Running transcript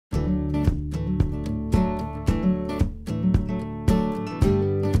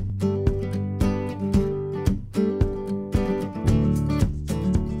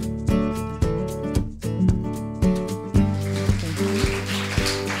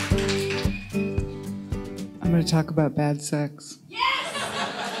I'm going to talk about bad sex.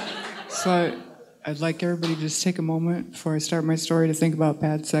 So I'd like everybody to just take a moment before I start my story to think about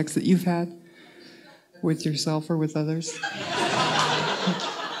bad sex that you've had with yourself or with others.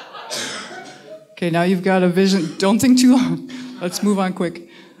 Okay, now you've got a vision. Don't think too long. Let's move on quick.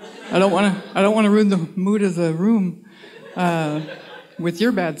 I don't want to ruin the mood of the room with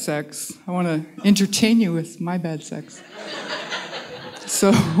your bad sex. I want to entertain you with my bad sex.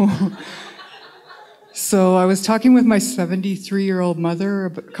 So I was talking with my 73-year-old mother a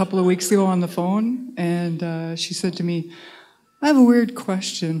couple of weeks ago on the phone, and she said to me, I have a weird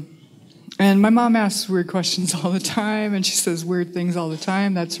question. And my mom asks weird questions all the time, and she says weird things all the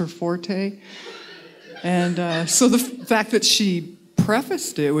time. That's her forte. And so the fact that she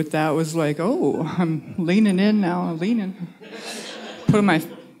prefaced it with that was like, oh, I'm leaning in now, I'm leaning. Put on my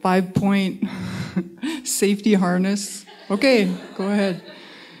 5-point safety harness. Okay, go ahead.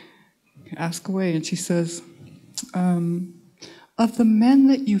 Ask away. And she says, of the men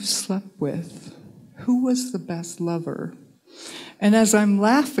that you've slept with, who was the best lover? And as I'm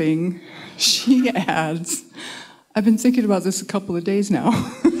laughing, she adds, I've been thinking about this a couple of days now.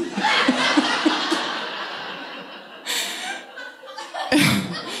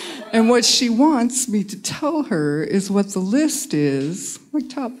 And what she wants me to tell her is what the list is, like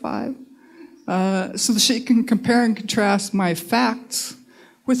top 5, so that she can compare and contrast my facts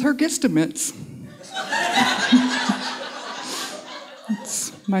with her guesstimates.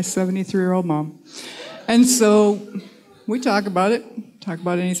 It's my 73-year-old mom. And so we talk about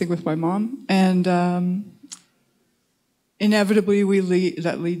anything with my mom, and inevitably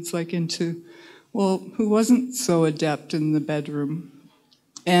that leads like into, well, who wasn't so adept in the bedroom?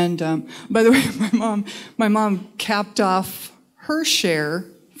 And by the way, my mom capped off her share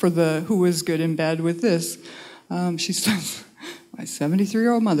for the who was good in bed with this. She says, my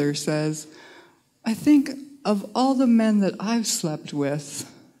 73-year-old mother says, I think of all the men that I've slept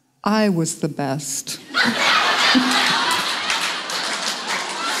with, I was the best.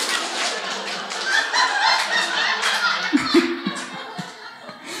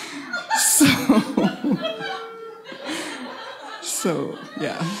 So,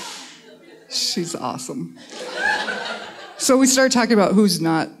 yeah, she's awesome. So we start talking about who's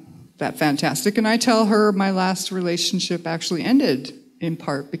not that fantastic, and I tell her my last relationship actually ended in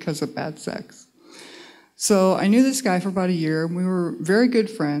part because of bad sex. So I knew this guy for about a year, and we were very good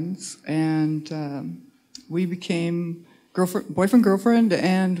friends, and we became boyfriend, girlfriend,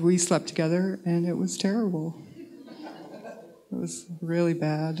 and we slept together, and it was terrible. It was really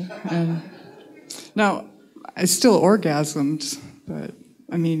bad. And now, I still orgasmed, but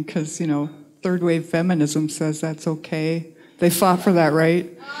I mean, because, third wave feminism says that's okay. They fought for that, right?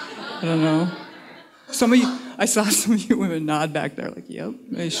 I don't know. I saw some of you women nod back there, like, yep,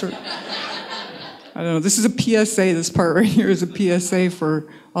 sure. I don't know. This is a PSA. This part right here is a PSA for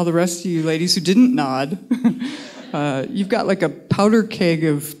all the rest of you ladies who didn't nod. You've got like a powder keg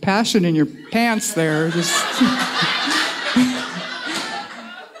of passion in your pants there.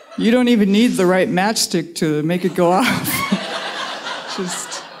 You don't even need the right matchstick to make it go off.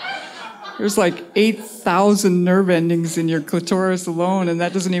 There's like 8,000 nerve endings in your clitoris alone, and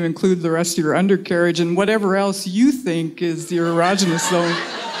that doesn't even include the rest of your undercarriage and whatever else you think is your erogenous zone.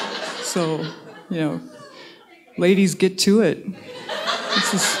 So, ladies, get to it.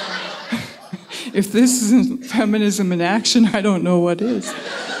 If this isn't feminism in action, I don't know what is.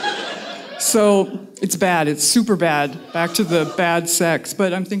 So it's bad. It's super bad. Back to the bad sex.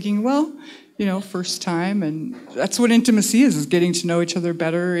 But I'm thinking, well, first time, and that's what intimacy is getting to know each other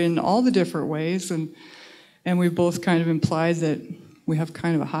better in all the different ways. And we've both kind of implied that we have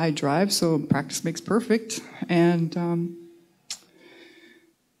kind of a high drive, so practice makes perfect. And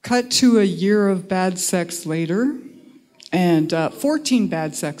cut to a year of bad sex later, and 14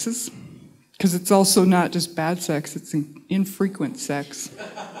 bad sexes, because it's also not just bad sex, it's infrequent sex.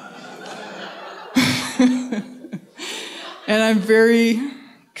 And I'm very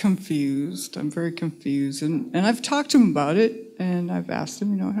confused. And I've talked to him about it, and I've asked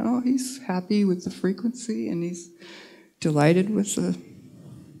him, he's happy with the frequency, and he's delighted with the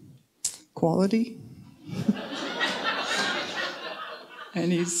quality.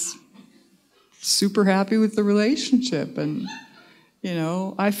 And he's super happy with the relationship. And,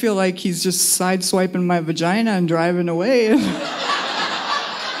 I feel like he's just sideswiping my vagina and driving away. And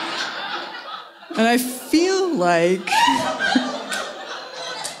I feel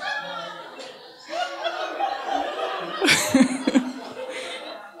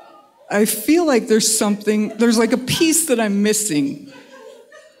like there's like a piece that I'm missing.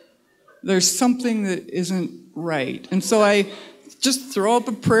 There's something that isn't right. And so I just throw up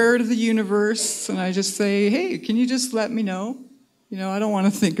a prayer to the universe, and I just say, hey, can you just let me know? You know, I don't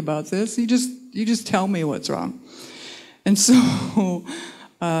want to think about this. You just tell me what's wrong. And so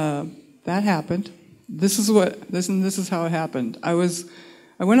that happened. This is how it happened. I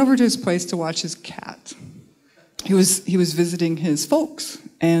went over to his place to watch his cat. He was visiting his folks,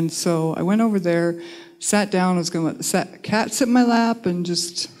 and so I went over there, sat down. I was going to let the cat sit in my lap and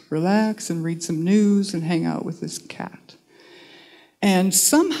just relax and read some news and hang out with this cat. And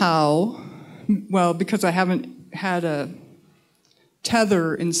somehow, well, because I haven't had a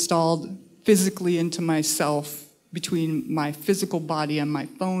tether installed physically into myself between my physical body and my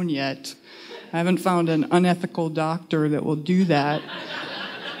phone yet, I haven't found an unethical doctor that will do that.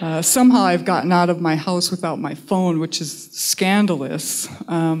 Somehow I've gotten out of my house without my phone, which is scandalous.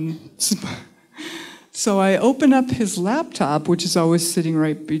 So I open up his laptop, which is always sitting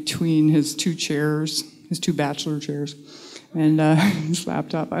right between his two chairs, his two bachelor chairs, and his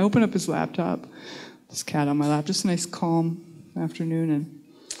laptop. I open up his laptop, this cat on my lap, just a nice calm afternoon,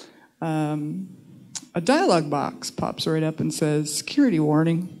 and a dialog box pops right up and says, security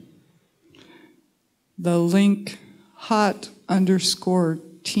warning. The link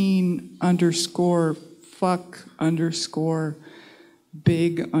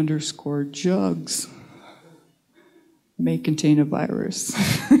hot_teen_fuck_big_jugs may contain a virus.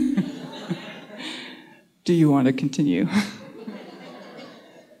 Do you want to continue?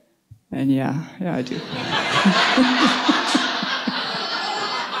 And yeah, I do.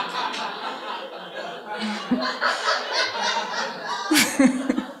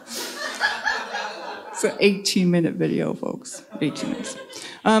 It's an 18-minute video, folks. 18 minutes.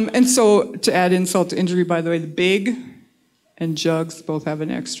 And so, to add insult to injury, by the way, the big and jugs both have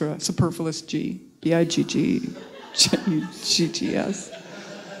an extra superfluous G. B-I-G-G-G-G-T-S.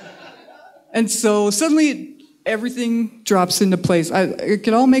 And so suddenly everything drops into place.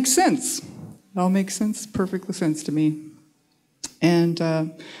 It all makes sense. It all makes sense, perfect sense to me. And I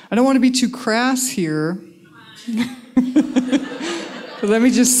don't want to be too crass here. But let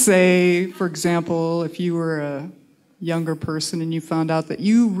me just say, for example, if you were a younger person and you found out that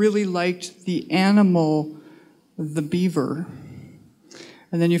you really liked the animal, the beaver,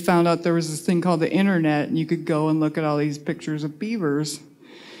 and then you found out there was this thing called the internet and you could go and look at all these pictures of beavers.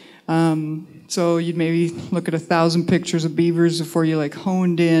 So you'd maybe look at 1,000 pictures of beavers before you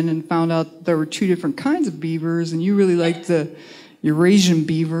honed in and found out there were 2 different kinds of beavers, and you really liked the Eurasian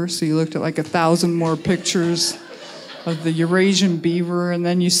beaver, so you looked at 1,000 more pictures of the Eurasian beaver, and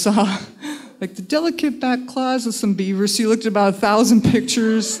then you saw the delicate back claws of some beavers, so you looked at about 1,000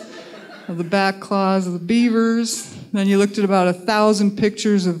 pictures of the back claws of the beavers. Then you looked at about 1,000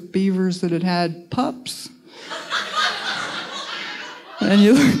 pictures of beavers that had had pups. And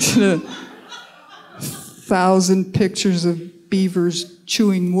you looked at 1,000 pictures of beavers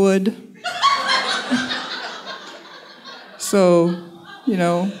chewing wood. So,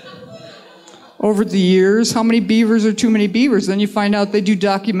 over the years, how many beavers are too many beavers? Then you find out they do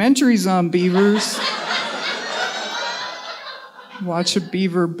documentaries on beavers. Watch a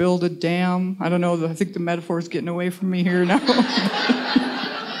beaver build a dam. I don't know, I think the metaphor is getting away from me here now.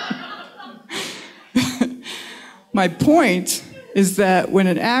 My point is that when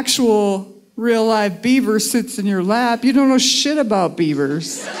an actual real live beaver sits in your lap, you don't know shit about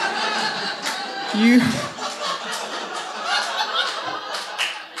beavers.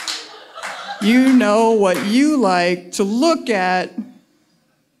 You know what you like to look at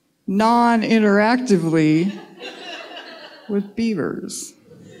non-interactively with beavers.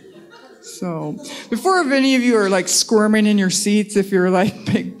 So, before if any of you are squirming in your seats, if you're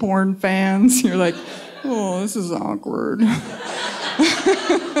big porn fans, you're oh, this is awkward.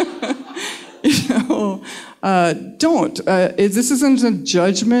 Don't. This isn't a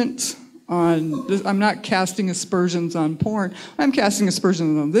judgment on this. I'm not casting aspersions on porn. I'm casting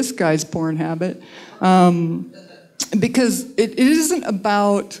aspersions on this guy's porn habit. Because it isn't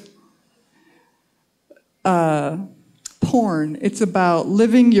about porn. It's about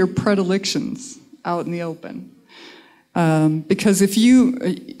living your predilections out in the open. Because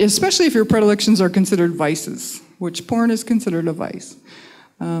especially if your predilections are considered vices, which porn is considered a vice.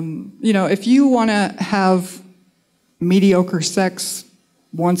 If you want to have mediocre sex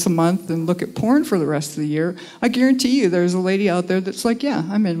once a month and look at porn for the rest of the year, I guarantee you there's a lady out there that's yeah,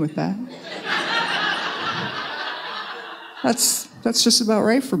 I'm in with that. That's just about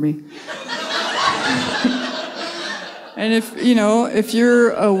right for me. And if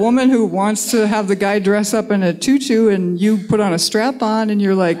you're a woman who wants to have the guy dress up in a tutu and you put on a strap on and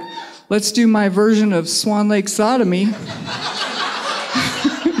you're let's do my version of Swan Lake sodomy.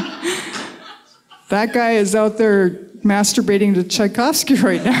 That guy is out there masturbating to Tchaikovsky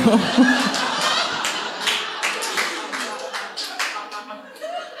right now.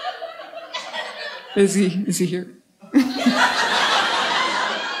 Is he here?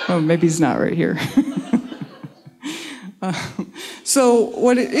 Oh, maybe he's not right here. So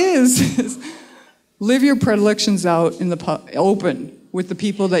what it is live your predilections out in the open with the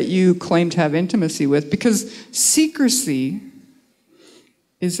people that you claim to have intimacy with, because secrecy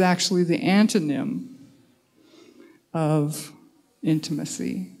is actually the antonym of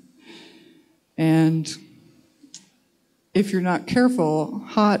intimacy. And if you're not careful,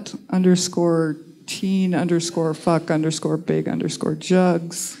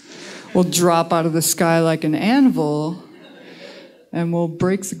 hot_teen_fuck_big_jugs will drop out of the sky like an anvil and will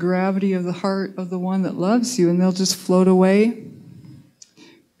break the gravity of the heart of the one that loves you, and they'll just float away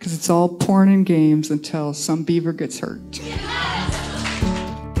because it's all porn and games until some beaver gets hurt.